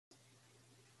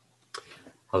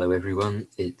Hello everyone,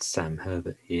 it's Sam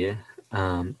Herbert here.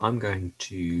 I'm going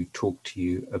to talk to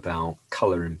you about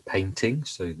colour in painting.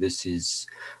 So this is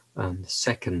the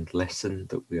second lesson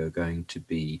that we are going to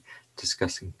be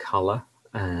discussing colour,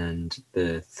 and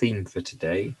the theme for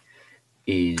today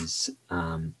is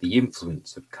the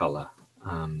influence of colour.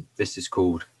 This is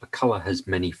called "A Colour Has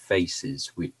Many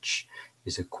Faces," which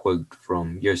is a quote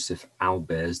from Joseph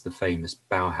Albers, the famous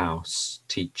Bauhaus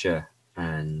teacher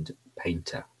and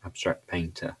painter, abstract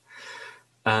painter.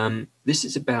 This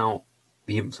is about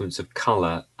the influence of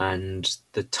colour, and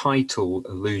the title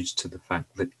alludes to the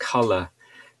fact that colour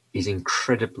is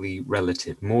incredibly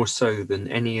relative, more so than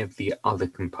any of the other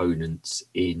components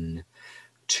in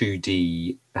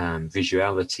 2D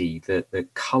visuality,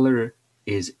 that colour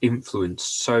is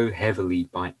influenced so heavily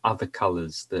by other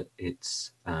colours that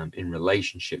it's in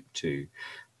relationship to,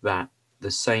 that the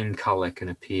same colour can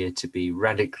appear to be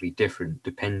radically different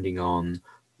depending on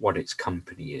what its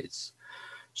company is.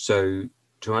 So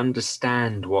to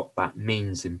understand what that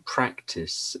means in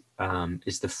practice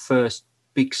is the first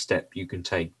big step you can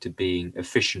take to being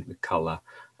efficient with colour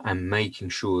and making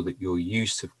sure that your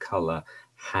use of colour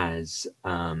has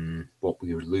what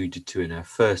we alluded to in our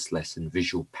first lesson,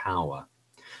 visual power.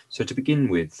 So to begin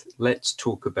with, let's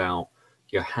talk about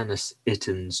Johannes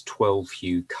Itten's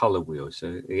 12-hue colour wheel.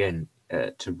 So again,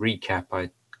 to recap, I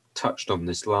touched on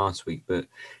this last week, but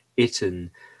Itten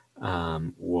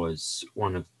was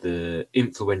one of the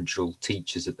influential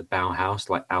teachers at the Bauhaus,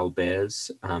 like Albers.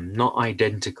 Not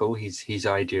identical. His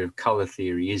idea of colour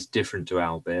theory is different to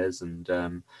Albers, and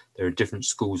there are different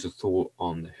schools of thought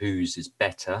on whose is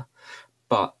better.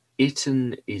 But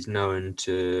Itten is known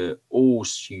to all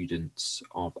students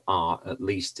of art, at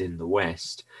least in the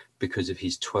West, because of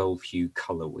his 12-hue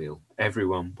colour wheel.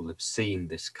 Everyone will have seen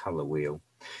this colour wheel.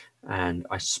 And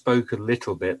I spoke a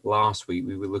little bit last week.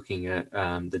 We were looking at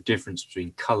the difference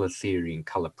between colour theory and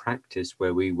colour practice,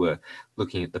 where we were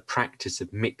looking at the practice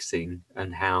of mixing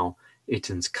and how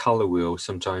Itten's colour wheel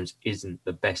sometimes isn't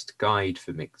the best guide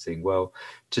for mixing. Well,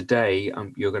 today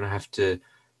you're going to have to,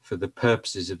 for the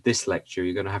purposes of this lecture,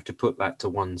 you're going to have to put that to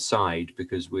one side,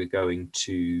 because we're going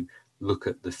to look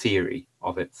at the theory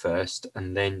of it first,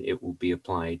 and then it will be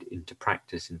applied into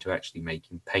practice, into actually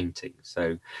making painting.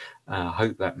 So I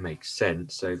hope that makes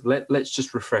sense. So let's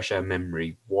just refresh our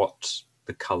memory what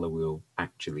the colour wheel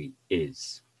actually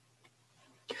is.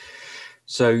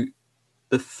 So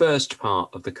the first part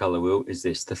of the colour wheel is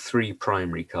this: the three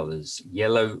primary colours,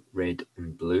 yellow, red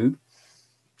and blue,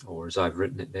 or as I've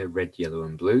written it there, red, yellow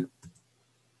and blue.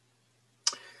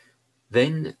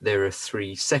 Then there are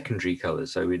three secondary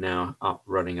colours, so we're now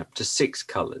running up to 6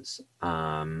 colours.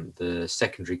 The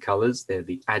secondary colours, they're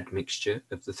the admixture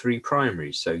of the three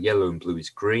primaries. So yellow and blue is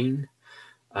green,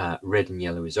 red and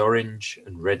yellow is orange,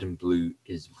 and red and blue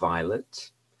is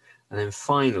violet. And then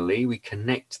finally, we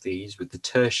connect these with the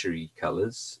tertiary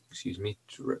colours,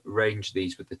 to arrange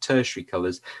these with the tertiary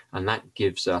colours, and that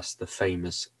gives us the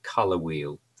famous colour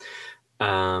wheel.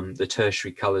 The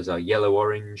tertiary colours are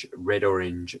yellow-orange,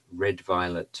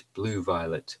 red-violet,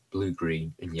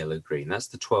 blue-green, and yellow-green. That's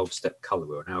the 12-step colour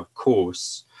wheel. Now, of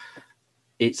course,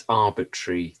 it's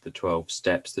arbitrary, the 12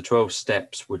 steps. The 12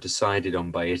 steps were decided on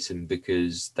by Itten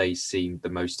because they seemed the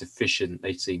most efficient,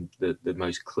 they seemed the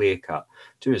most clear-cut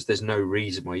to us. There's no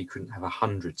reason why you couldn't have a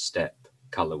 100-step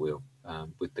colour wheel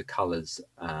with the colours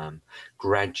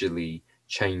gradually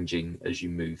changing as you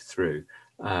move through.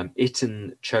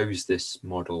 Itten chose this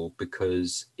model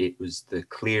because it was the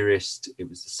clearest, it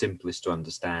was the simplest to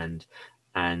understand,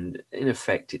 and in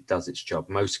effect it does its job.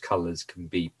 Most colours can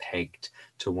be pegged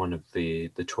to one of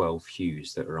the 12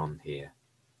 hues that are on here.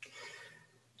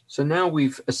 So now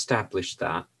we've established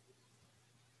that,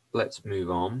 let's move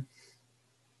on.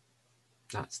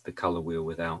 That's the colour wheel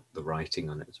without the writing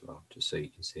on it as well, just so you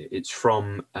can see it. It's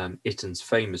from Itten's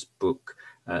famous book,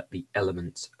 The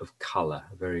Elements of Colour,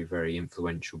 a very, very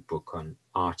influential book on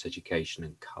art education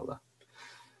and colour.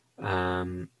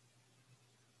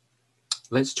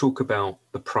 Let's talk about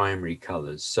the primary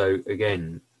colours. So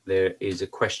again, there is a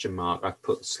question mark. I've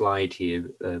put a slide here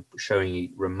showing you,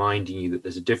 reminding you that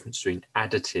there's a difference between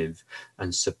additive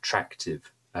and subtractive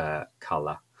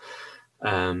colour.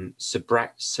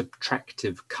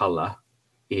 Subtractive colour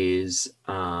is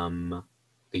the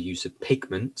use of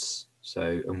pigments.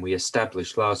 So, and we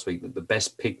established last week that the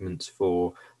best pigments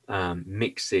for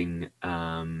mixing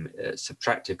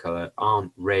subtractive colour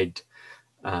aren't red,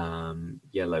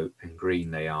 yellow and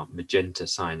green. They are magenta,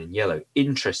 cyan and yellow.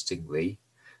 Interestingly,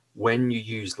 when you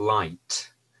use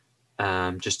light,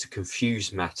 just to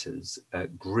confuse matters,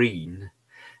 green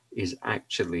is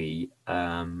actually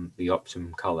the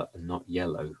optimum color and not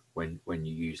yellow when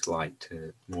you use light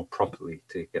to more properly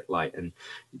to get light. And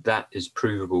that is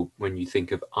provable when you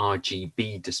think of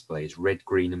RGB displays, red,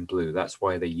 green and blue. That's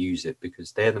why they use it,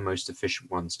 because they're the most efficient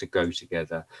ones to go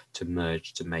together to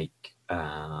merge to make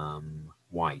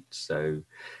white. So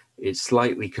it's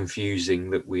slightly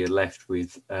confusing that we are left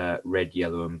with red,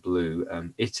 yellow and blue.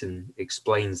 Itten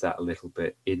explains that a little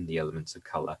bit in the Elements of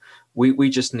Color. We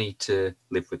just need to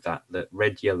live with that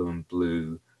red, yellow and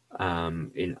blue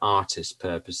in artist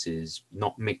purposes,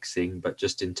 not mixing, but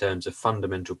just in terms of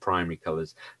fundamental primary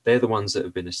colors, they're the ones that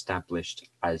have been established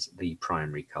as the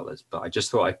primary colors. But I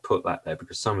just thought I'd put that there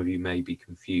because some of you may be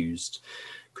confused,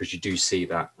 because you do see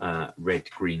that red,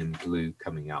 green and blue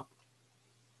coming up.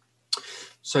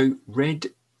 So red,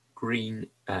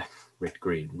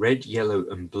 yellow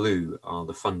and blue are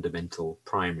the fundamental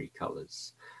primary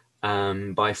colors.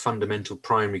 By fundamental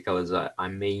primary colors, I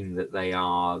mean that they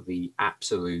are the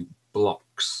absolute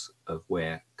blocks of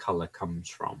where color comes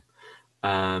from.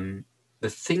 The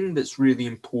thing that's really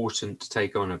important to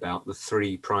take on about the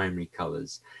three primary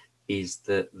colors is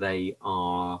that they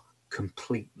are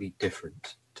completely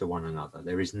different to one another.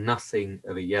 There is nothing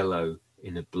of a yellow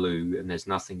in a blue, and there's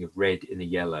nothing of red in a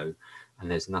yellow,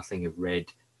 and there's nothing of red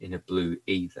in a blue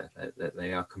either.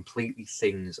 They are completely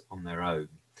things on their own.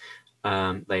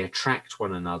 They attract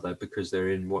one another because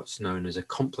they're in what's known as a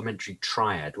complementary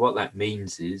triad. What that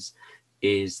means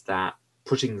is that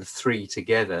putting the three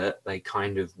together, they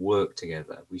kind of work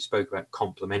together. We spoke about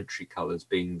complementary colors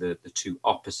being the two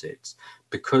opposites.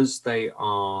 Because they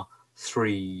are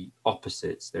three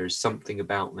opposites, there is something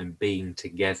about them being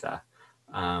together.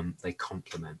 They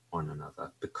complement one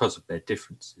another because of their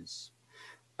differences.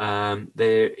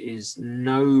 There is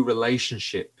no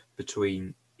relationship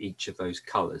between each of those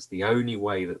colors. The only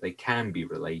way that they can be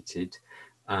related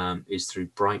is through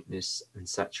brightness and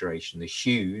saturation. The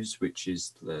hues, which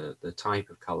is the type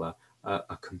of color,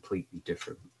 are completely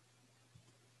different.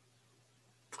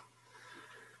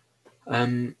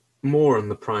 More on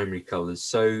the primary colors.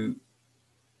 So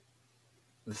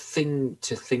the thing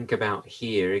to think about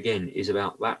here again is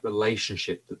about that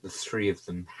relationship that the three of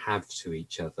them have to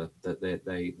each other, that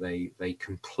they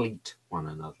complete one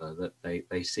another, that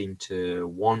they seem to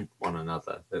want one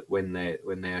another, that when they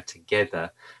are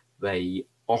together, they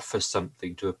offer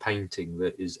something to a painting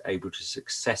that is able to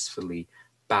successfully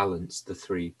balance the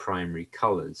three primary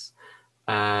colors.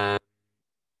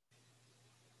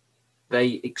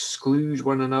 They exclude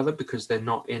one another because they're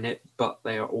not in it, but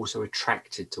they are also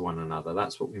attracted to one another.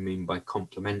 That's what we mean by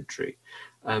complementary.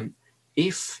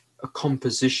 If a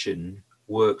composition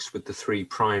works with the three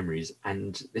primaries,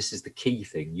 and this is the key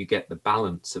thing, you get the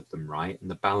balance of them right, and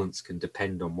the balance can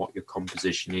depend on what your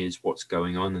composition is, what's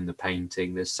going on in the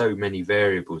painting. There's so many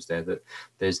variables there that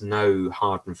there's no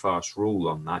hard and fast rule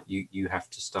on that. You have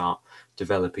to start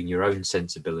developing your own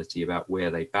sensibility about where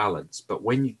they balance. But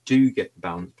when you do get the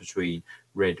balance between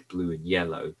red, blue and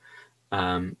yellow,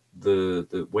 when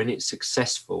it's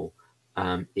successful,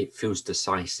 it feels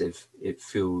decisive. It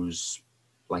feels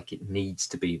like it needs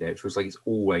to be there. It feels like it's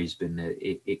always been there.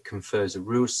 It confers a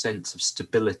real sense of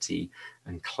stability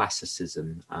and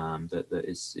classicism. That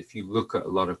is, if you look at a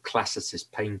lot of classicist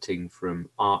painting from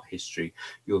art history,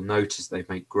 you'll notice they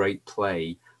make great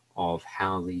play of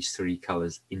how these three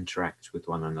colors interact with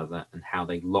one another and how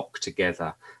they lock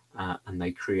together, and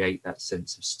they create that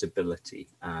sense of stability.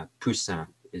 Poussin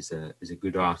is a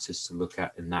good artist to look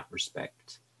at in that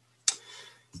respect.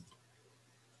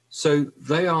 So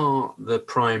they are the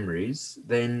primaries.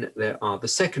 Then there are the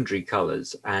secondary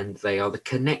colors, and they are the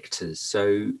connectors.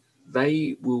 So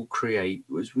they will create,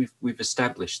 as we've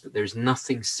established, that there's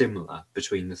nothing similar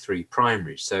between the three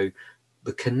primaries. So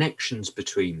the connections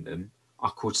between them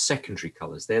are called secondary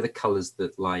colors. They're the colors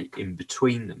that lie in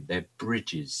between them. They're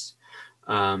bridges.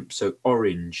 So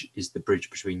orange is the bridge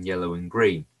between yellow and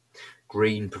green.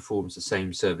 Green performs the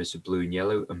same service of blue and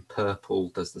yellow, and purple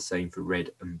does the same for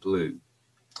red and blue.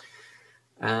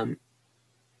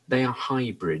 They are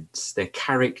hybrids. Their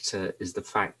character is the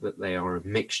fact that they are a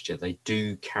mixture. They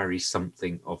do carry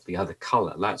something of the other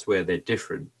color. That's where they're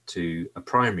different to a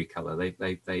primary color.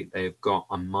 They've got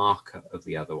a marker of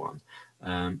the other one.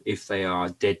 If they are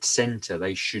dead center,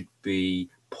 they should be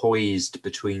poised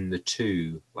between the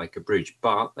two like a bridge,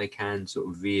 but they can sort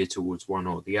of veer towards one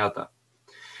or the other.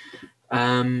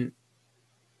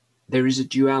 There is a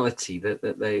duality that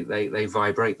they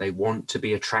vibrate. They want to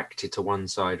be attracted to one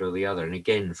side or the other. And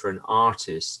again, for an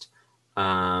artist,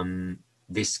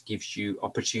 this gives you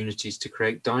opportunities to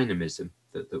create dynamism,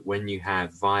 that when you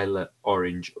have violet,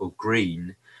 orange or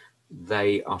green,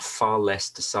 they are far less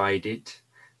decided.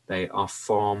 They are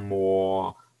far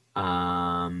more,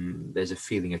 there's a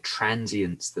feeling of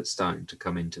transience that's starting to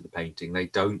come into the painting. They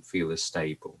don't feel as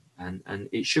stable. And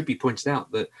it should be pointed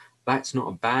out that that's not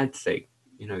a bad thing,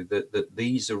 you know, that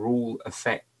these are all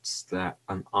effects that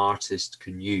an artist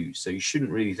can use. So you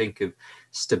shouldn't really think of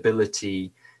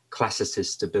stability, classicist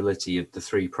stability of the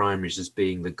three primaries as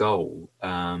being the goal.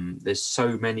 There's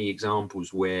so many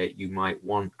examples where you might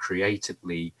want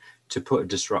creatively to put a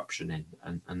disruption in,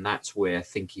 and that's where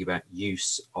thinking about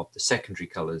use of the secondary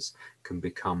colors can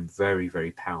become very,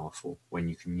 very powerful, when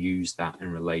you can use that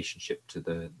in relationship to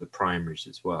the primaries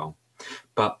as well.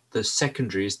 But the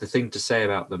secondaries, the thing to say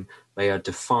about them, they are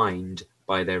defined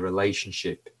by their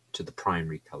relationship to the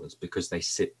primary colors because they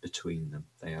sit between them.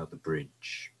 They are the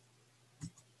bridge.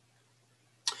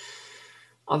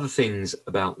 Other things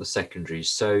about the secondaries,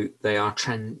 so they are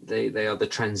they are the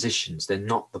transitions. They're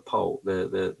not the pole.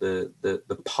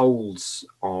 The poles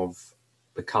of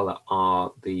the color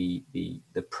are the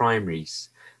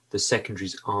primaries. The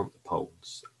secondaries aren't the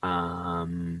poles.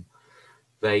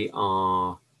 They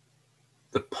are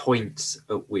the points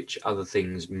at which other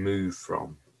things move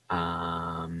from.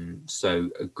 So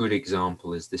a good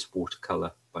example is this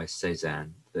watercolor by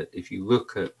Cézanne, that if you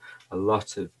look at a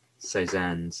lot of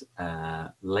Cézanne's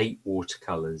late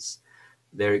watercolors,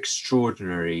 they're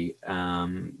extraordinary,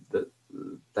 that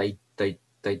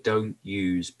they don't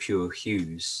use pure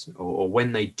hues, or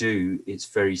when they do, it's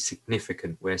very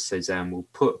significant where Cézanne will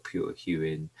put pure hue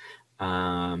in.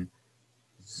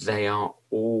 They are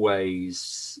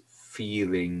always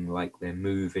feeling like they're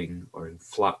moving or in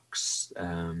flux.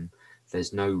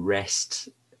 There's no rest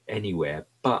anywhere.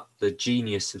 But the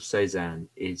genius of Cézanne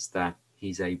is that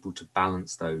he's able to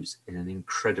balance those in an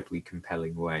incredibly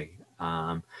compelling way.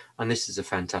 And this is a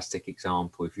fantastic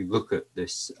example. If you look at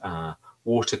this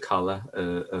watercolor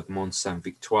of Mont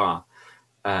Saint-Victoire,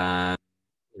 you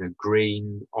know,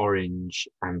 green, orange,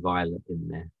 and violet in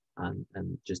there,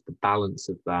 and just the balance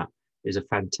of that is a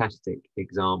fantastic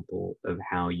example of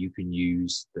how you can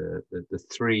use the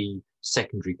three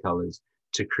secondary colors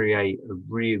to create a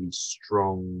really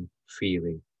strong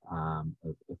feeling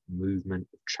of movement,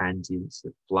 of transience,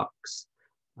 of flux.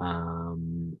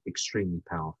 Extremely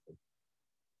powerful.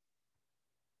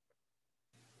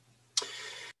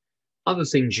 Other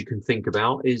things you can think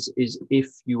about is if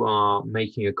you are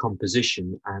making a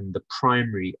composition and the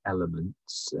primary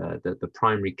elements, the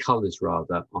primary colors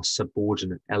rather, are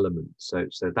subordinate elements.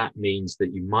 So that means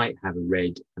that you might have a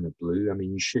red and a blue. I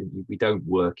mean, you shouldn't. We don't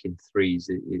work in threes.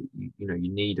 You know,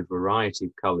 you need a variety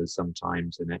of colors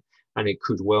sometimes in it, and it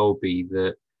could well be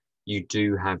that you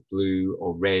do have blue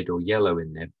or red or yellow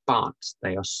in there, but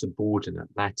they are subordinate.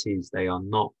 That is, they are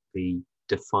not the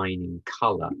defining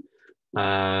color.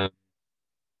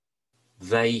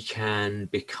 They can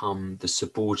become the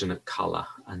subordinate color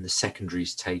and the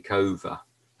secondaries take over.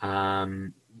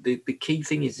 The key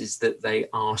thing is that they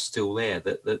are still there.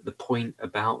 The point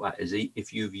about that is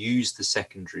if you've used the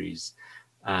secondaries,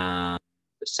 the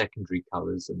secondary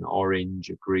colors, an orange,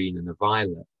 a green, and a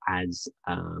violet as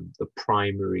the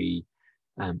primary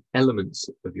elements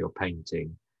of your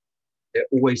painting, they're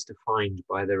always defined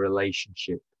by their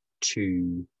relationship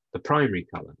to the primary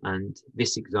color. And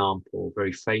this example,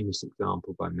 very famous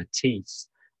example by Matisse,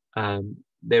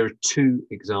 there are two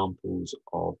examples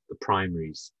of the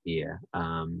primaries here,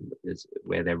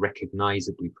 where they're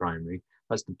recognizably primary.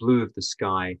 That's the blue of the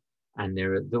sky, and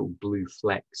there are little blue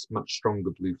flecks, much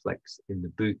stronger blue flecks in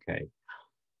the bouquet.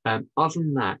 Other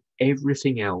than that,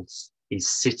 everything else is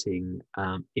sitting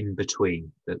in between.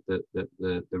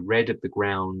 The red of the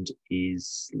ground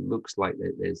looks like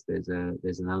there's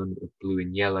an element of blue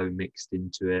and yellow mixed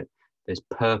into it. There's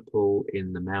purple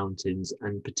in the mountains,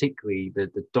 and particularly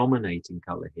the dominating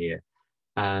color here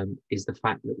is the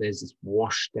fact that there's this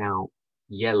washed out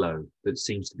yellow that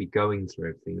seems to be going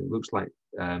through everything. It looks like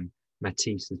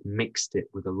Matisse has mixed it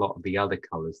with a lot of the other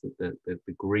colors. That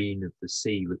the green of the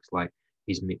sea looks like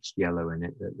he's mixed yellow in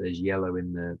it. That there's yellow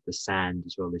in the sand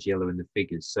as well. There's yellow in the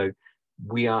figures. So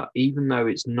we are, even though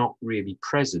it's not really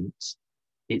present,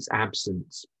 its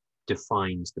absence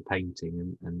defines the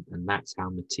painting, and that's how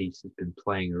Matisse has been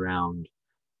playing around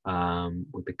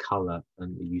with the color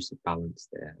and the use of balance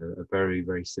there. A very,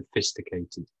 very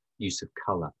sophisticated use of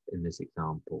color in this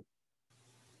example.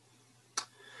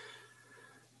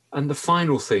 And the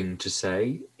final thing to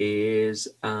say is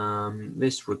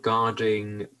this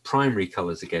regarding primary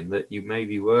colors again, that you may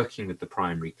be working with the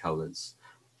primary colors,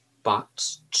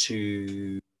 but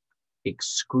to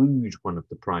exclude one of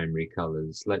the primary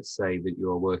colors, let's say that you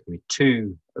are working with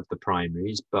two of the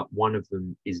primaries, but one of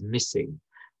them is missing,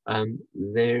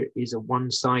 there is a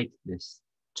one-sidedness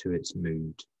to its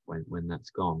mood. when that's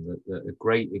gone. A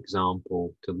great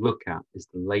example to look at is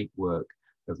the late work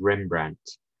of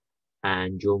Rembrandt.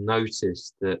 And you'll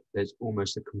notice that there's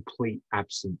almost a complete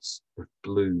absence of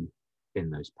blue in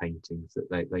those paintings,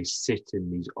 that they sit in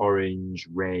these orange,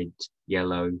 red,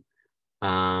 yellow,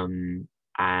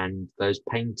 and those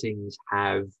paintings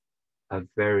have a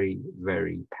very,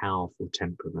 very powerful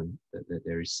temperament, that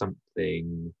there is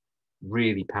something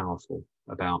really powerful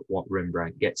about what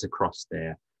Rembrandt gets across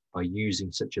there by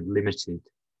using such a limited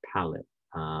palette.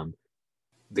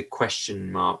 The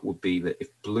question mark would be that if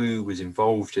blue was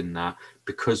involved in that,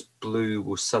 because blue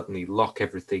will suddenly lock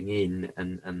everything in,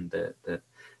 and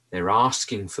they're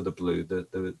asking for the blue,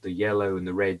 the yellow and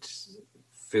the red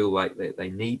feel like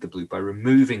they need the blue. By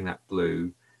removing that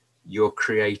blue, you're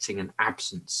creating an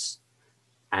absence,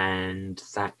 and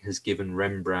that has given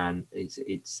Rembrandt,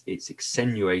 it's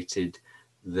extenuated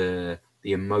the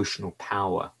emotional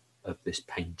power of this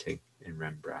painting in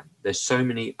Rembrandt. There's so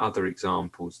many other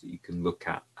examples that you can look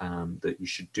at, that you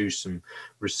should do some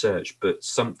research, but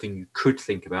something you could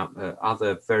think about,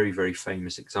 other very, very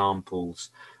famous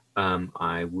examples,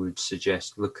 I would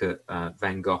suggest look at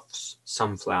Van Gogh's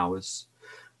Sunflowers.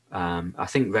 I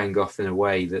think Van Gogh, in a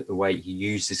way, that the way he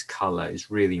uses color is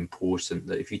really important,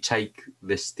 that if you take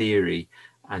this theory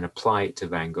and apply it to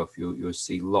Van Gogh, you'll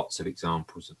see lots of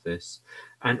examples of this.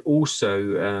 And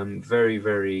also very,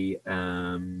 very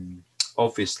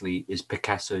obviously is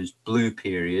Picasso's blue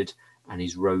period and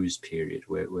his rose period,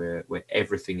 where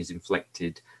everything is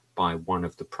inflected by one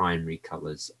of the primary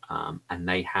colors, and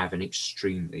they have an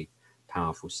extremely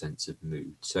powerful sense of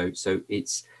mood. So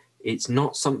it's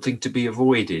not something to be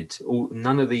avoided.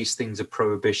 None of these things are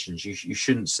prohibitions. You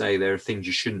shouldn't say there are things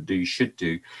you shouldn't do, you should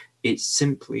do. It's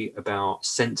simply about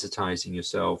sensitizing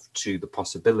yourself to the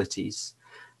possibilities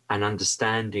and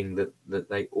understanding that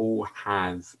they all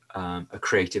have a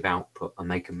creative output,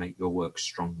 and they can make your work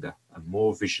stronger and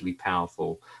more visually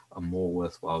powerful and more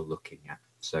worthwhile looking at.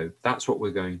 So that's what we're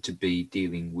going to be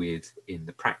dealing with in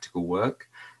the practical work.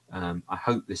 I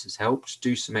hope this has helped.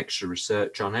 Do some extra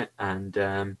research on it,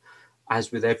 and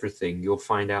as with everything, you'll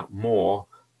find out more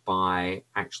by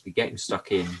actually getting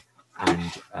stuck in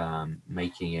and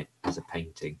making it as a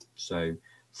painting. So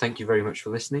thank you very much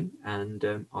for listening,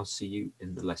 and I'll see you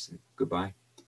in the lesson. Goodbye.